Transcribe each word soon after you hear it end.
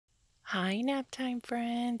Hi Naptime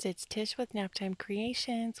friends, it's Tish with Naptime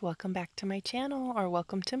Creations. Welcome back to my channel, or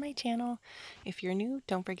welcome to my channel. If you're new,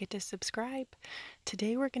 don't forget to subscribe.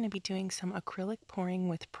 Today we're going to be doing some acrylic pouring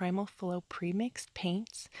with Primal Flow pre-mixed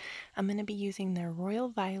paints. I'm going to be using their Royal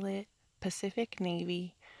Violet, Pacific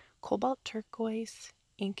Navy, Cobalt Turquoise,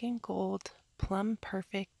 Ink and Gold, Plum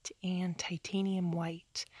Perfect, and Titanium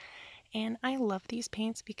White. And I love these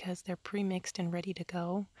paints because they're pre-mixed and ready to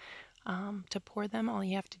go. To pour them, all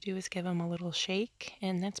you have to do is give them a little shake,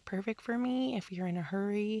 and that's perfect for me if you're in a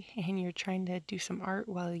hurry and you're trying to do some art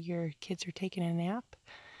while your kids are taking a nap.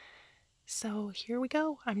 So here we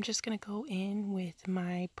go. I'm just going to go in with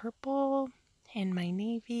my purple and my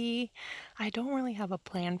navy. I don't really have a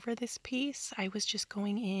plan for this piece. I was just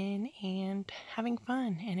going in and having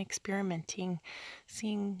fun and experimenting,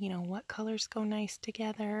 seeing, what colors go nice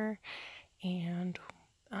together and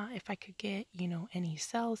if I could get, any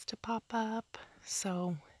cells to pop up.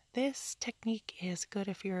 So this technique is good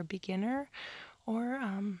if you're a beginner or,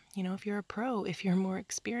 if you're a pro, if you're more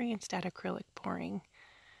experienced at acrylic pouring.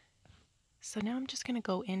 So now I'm just going to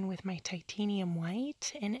go in with my titanium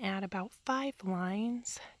white and add about 5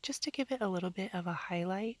 lines just to give it a little bit of a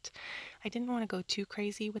highlight. I didn't want to go too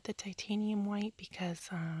crazy with the titanium white because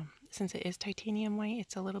since it is titanium white,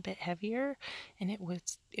 it's a little bit heavier and it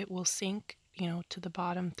will sink, to the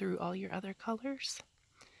bottom through all your other colors.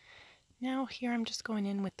 Now here I'm just going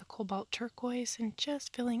in with the cobalt turquoise and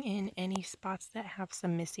just filling in any spots that have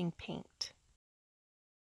some missing paint.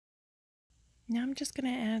 Now I'm just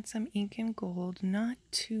going to add some ink and gold, not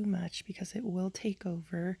too much because it will take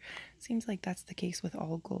over. Seems like that's the case with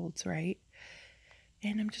all golds, right?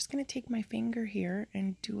 And I'm just going to take my finger here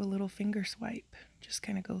and do a little finger swipe. Just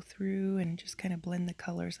kind of go through and just kind of blend the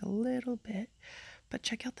colors a little bit. But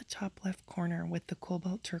check out the top left corner with the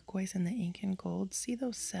cobalt turquoise and the ink and gold. See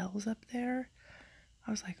those cells up there?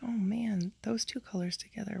 I was like, oh man, those two colors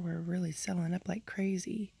together were really selling up like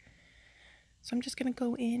crazy. So I'm just going to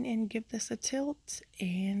go in and give this a tilt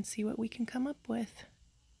and see what we can come up with.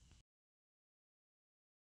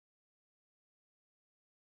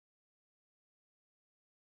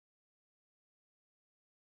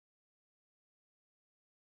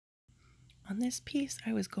 On this piece,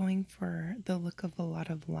 I was going for the look of a lot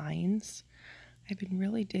of lines. I've been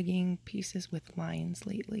really digging pieces with lines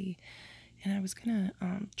lately, and I was going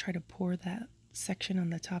to try to pour that section on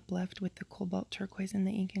the top left with the cobalt turquoise and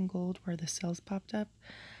the ink and gold where the cells popped up.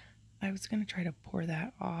 I was going to try to pour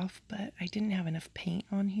that off, but I didn't have enough paint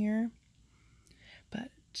on here. But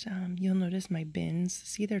you'll notice my bins,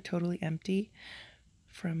 see, they're totally empty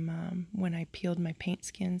from when I peeled my paint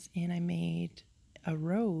skins and I made a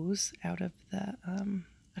rose out of the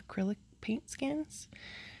acrylic paint skins.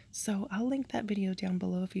 So I'll link that video down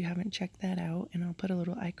below if you haven't checked that out, and I'll put a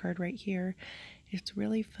little iCard right here. It's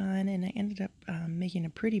really fun, and I ended up making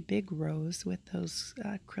a pretty big rose with those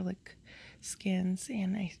acrylic skins,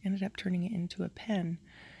 and I ended up turning it into a pen.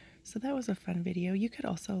 So that was a fun video. You could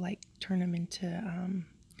also like turn them into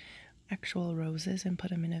actual roses and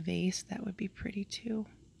put them in a vase. That would be pretty too.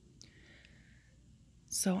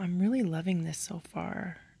 So I'm really loving this so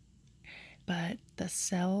far, but the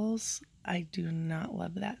cells, I do not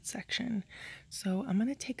love that section. So I'm going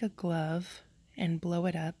to take a glove and blow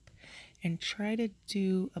it up and try to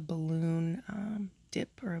do a balloon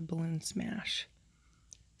dip or a balloon smash.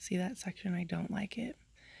 See that section? I don't like it,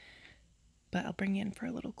 but I'll bring you in for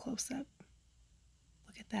a little close-up.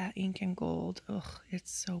 Look at that ink and gold. Ugh,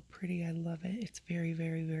 it's so pretty. I love it. It's very,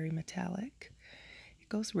 very, very metallic. It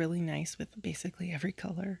goes really nice with basically every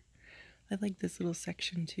color. I like this little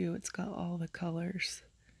section too. It's got all the colors.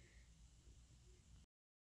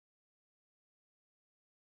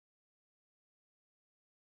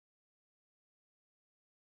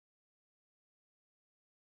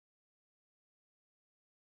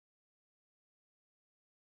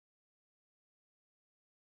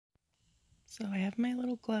 So I have my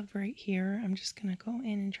little glove right here. I'm just going to go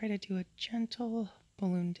in and try to do a gentle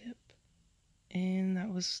balloon dip. And that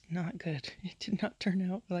was not good. It did not turn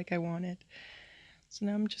out like I wanted. So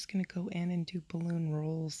now I'm just going to go in and do balloon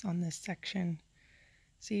rolls on this section.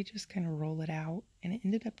 See, just kind of roll it out. And it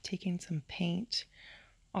ended up taking some paint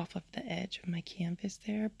off of the edge of my canvas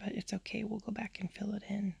there, but it's okay. We'll go back and fill it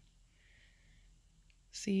in.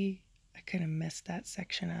 See, I kind of messed that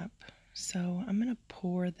section up. So I'm going to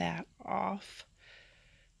pour that off.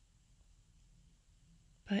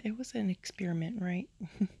 But it was an experiment, right?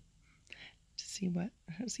 To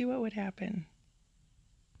see what would happen.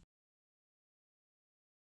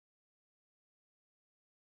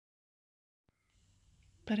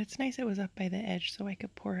 But it's nice it was up by the edge so I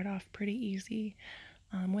could pour it off pretty easy.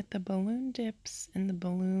 With the balloon dips and the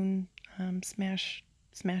balloon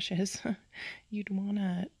smashes, you'd want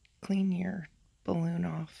to clean your balloon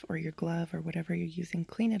off, or your glove, or whatever you're using.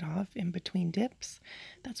 Clean it off in between dips.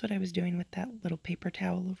 That's what I was doing with that little paper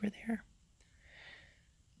towel over there.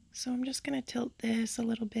 So I'm just going to tilt this a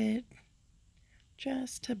little bit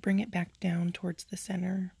just to bring it back down towards the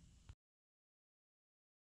center.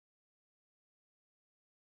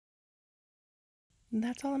 And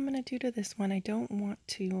that's all I'm going to do to this one. I don't want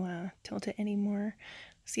to tilt it anymore.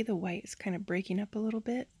 See, the white is kind of breaking up a little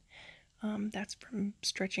bit. That's from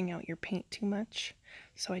stretching out your paint too much,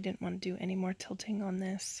 so I didn't want to do any more tilting on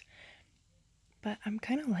this. But I'm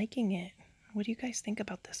kind of liking it. What do you guys think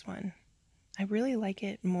about this one? I really like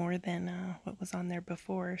it more than what was on there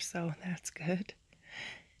before, so that's good.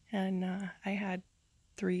 And I had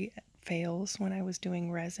 3 fails when I was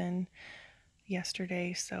doing resin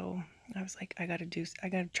yesterday, so I was like, I gotta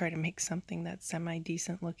try to make something that's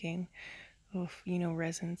semi-decent looking. Oof, you know,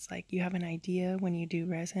 resin's like, you have an idea when you do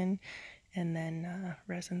resin, and then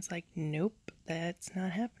resin's like, nope, that's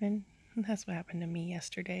not happening. That's what happened to me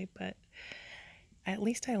yesterday, but at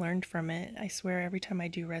least I learned from it. I swear every time I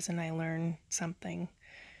do resin, I learn something.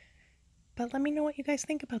 But let me know what you guys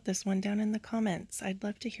think about this one down in the comments. I'd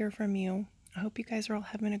love to hear from you. I hope you guys are all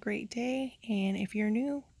having a great day, and if you're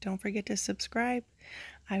new, don't forget to subscribe.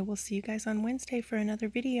 I will see you guys on Wednesday for another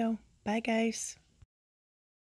video. Bye, guys.